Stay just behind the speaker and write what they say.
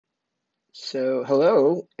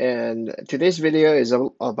Hello, and today's video is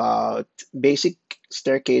about basic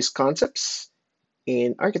staircase concepts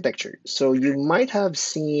in architecture. So you might have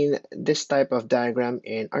seen this type of diagram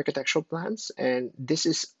in architectural plans, and this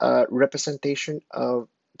is a representation of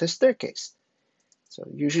the staircase. So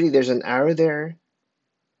usually there's an arrow there,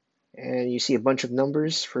 and you see a bunch of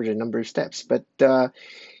numbers for the number of steps. But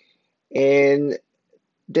in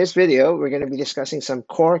this video, we're going to be discussing some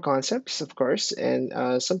core concepts, of course,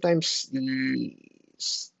 and sometimes the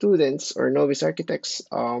students or novice architects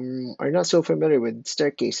are not so familiar with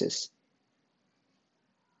staircases.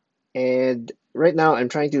 And right now, I'm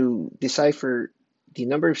trying to decipher the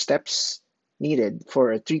number of steps needed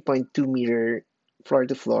for a 3.2 meter floor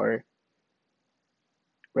to floor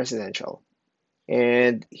residential.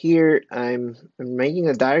 And here I'm making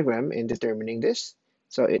a diagram in determining this.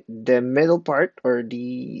 So the middle part or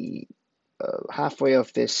the halfway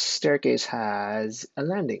of this staircase has a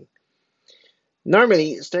landing.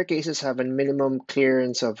 Normally, staircases have a minimum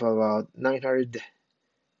clearance of about 900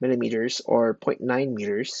 millimeters or zero point 0.9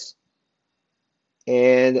 meters,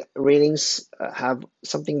 and railings have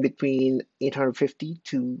something between 850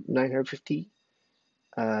 to 950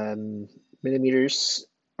 millimeters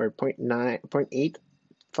or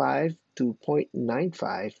 0.85 to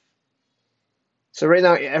 0.95. So right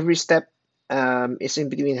now, every step is in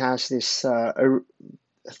between has this a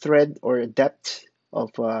thread or a depth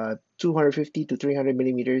of 250 to 300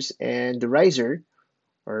 millimeters, and the riser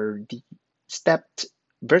or the stepped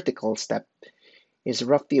vertical step is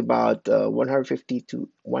roughly about 150 to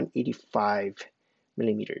 185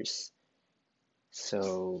 millimeters.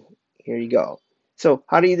 So here you go. So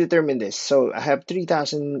how do you determine this? So I have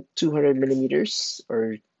 3,200 millimeters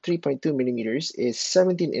or 3.2 millimeters is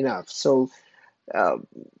 17 enough. So uh,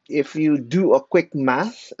 if you do a quick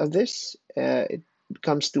math of this, it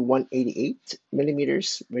comes to 188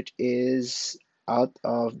 millimeters, which is out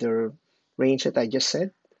of the range that I just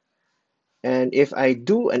said. And if I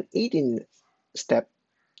do an 18 step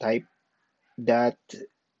type, that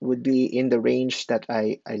would be in the range that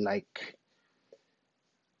I like.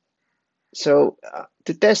 So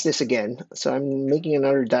to test this again, so I'm making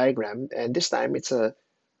another diagram, and this time it's a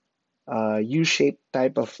U-shaped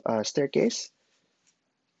type of staircase.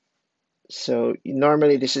 So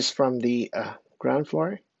normally this is from the ground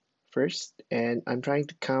floor first, and I'm trying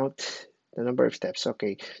to count the number of steps.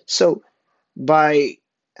 Okay, so by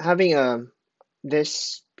having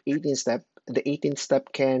this 18 step, the 18th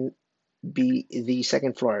step can be the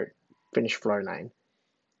second floor, finished floor line,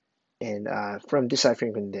 and from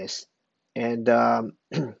deciphering from this. And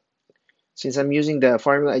since I'm using the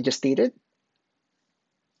formula I just stated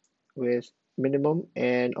with minimum,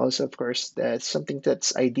 and also of course that's something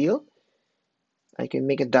that's ideal, I can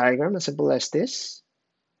make a diagram as simple as this.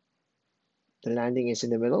 The landing is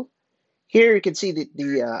in the middle. Here you can see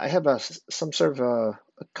the I have some sort of a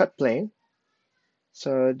cut plane.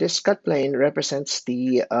 So this cut plane represents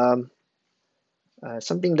the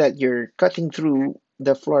something that you're cutting through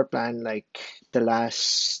the floor plan, like the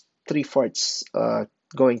last three-fourths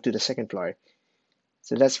going to the second floor.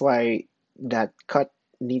 So that's why that cut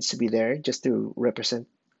needs to be there, just to represent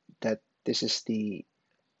that this is the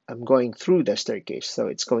I'm going through the staircase, so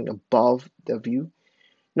it's going above the view.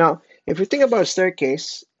 Now, if we think about a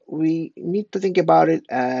staircase, we need to think about it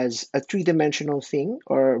as a three-dimensional thing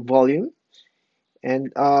or volume.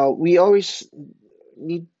 And we always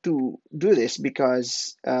need to do this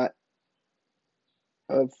because of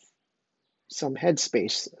some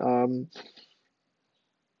headspace.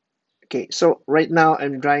 Okay, so right now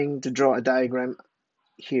I'm trying to draw a diagram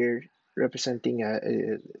here representing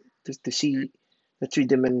to see the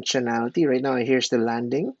three-dimensionality. Right now, here's the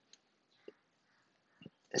landing,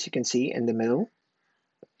 as you can see in the middle,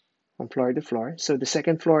 from floor to floor. So the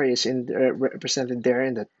second floor is in represented there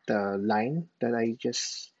in that line that I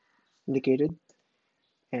just indicated.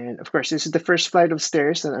 And of course, this is the first flight of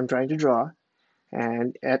stairs that I'm trying to draw.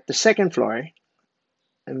 And at the second floor,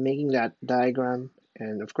 I'm making that diagram.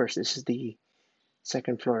 And of course, this is the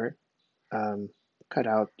second floor um,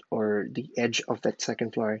 cutout or the edge of that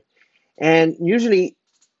second floor. And usually,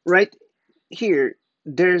 right here,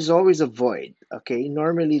 there's always a void. Okay,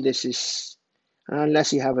 normally this is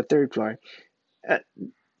unless you have a third floor. Uh,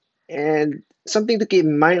 and something to keep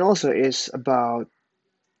in mind also is about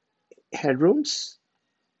headrooms.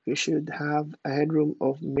 You should have a headroom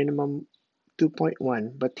of minimum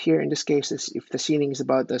 2.1. But here in this case, if the ceiling is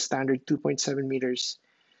about the standard 2.7 meters,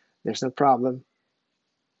 there's no problem.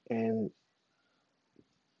 And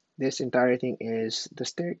this entire thing is the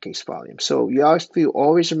staircase volume. So you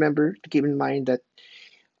always remember to keep in mind that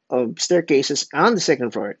staircases on the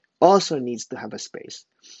second floor also needs to have a space.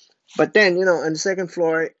 But then, on the second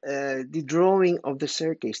floor, the drawing of the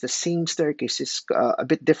staircase, the same staircase, is a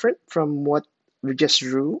bit different from what we just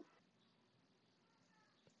drew.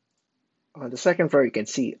 On the second floor, you can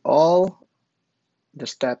see all the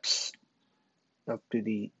steps up to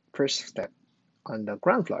the first step on the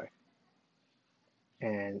ground floor,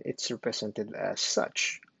 and it's represented as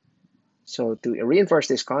such. So to reinforce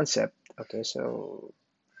this concept, okay, so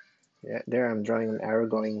yeah, there I'm drawing an arrow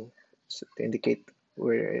going to indicate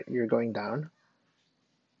where you're going down.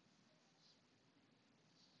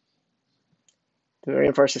 To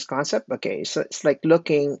reinforce this concept, okay, so it's like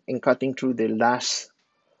looking and cutting through the last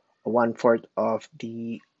one-fourth of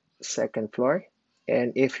the second floor.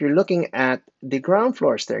 And if you're looking at the ground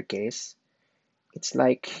floor staircase, it's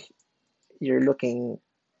like you're looking,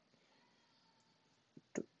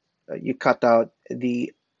 you cut out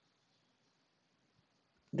the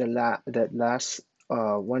last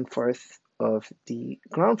one-fourth of the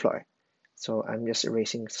ground floor. So I'm just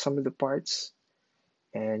erasing some of the parts,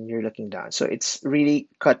 and you're looking down. So it's really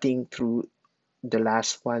cutting through the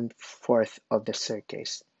last one-fourth of the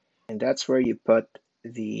staircase. And that's where you put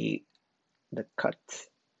the cut.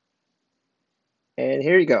 And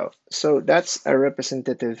here you go. So that's a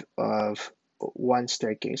representative of one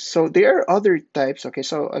staircase. So there are other types. Okay,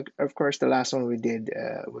 so of course the last one we did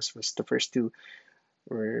was the first two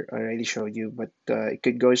were already showed you, but it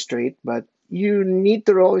could go straight. But you need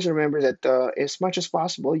to always remember that as much as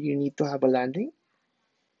possible, you need to have a landing,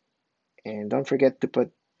 and don't forget to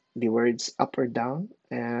put the words up or down.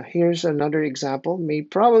 Here's another example. May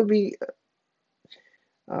probably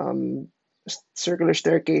um, circular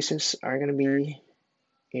staircases are going to be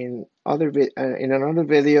in another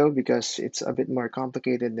video because it's a bit more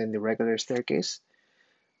complicated than the regular staircase.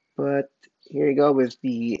 But here you go with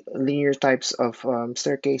the linear types of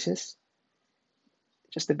staircases,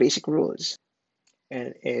 just the basic rules.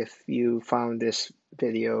 And if you found this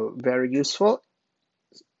video very useful,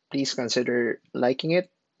 please consider liking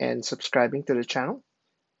it and subscribing to the channel.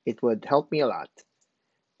 It would help me a lot.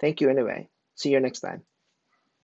 Thank you anyway. See you next time.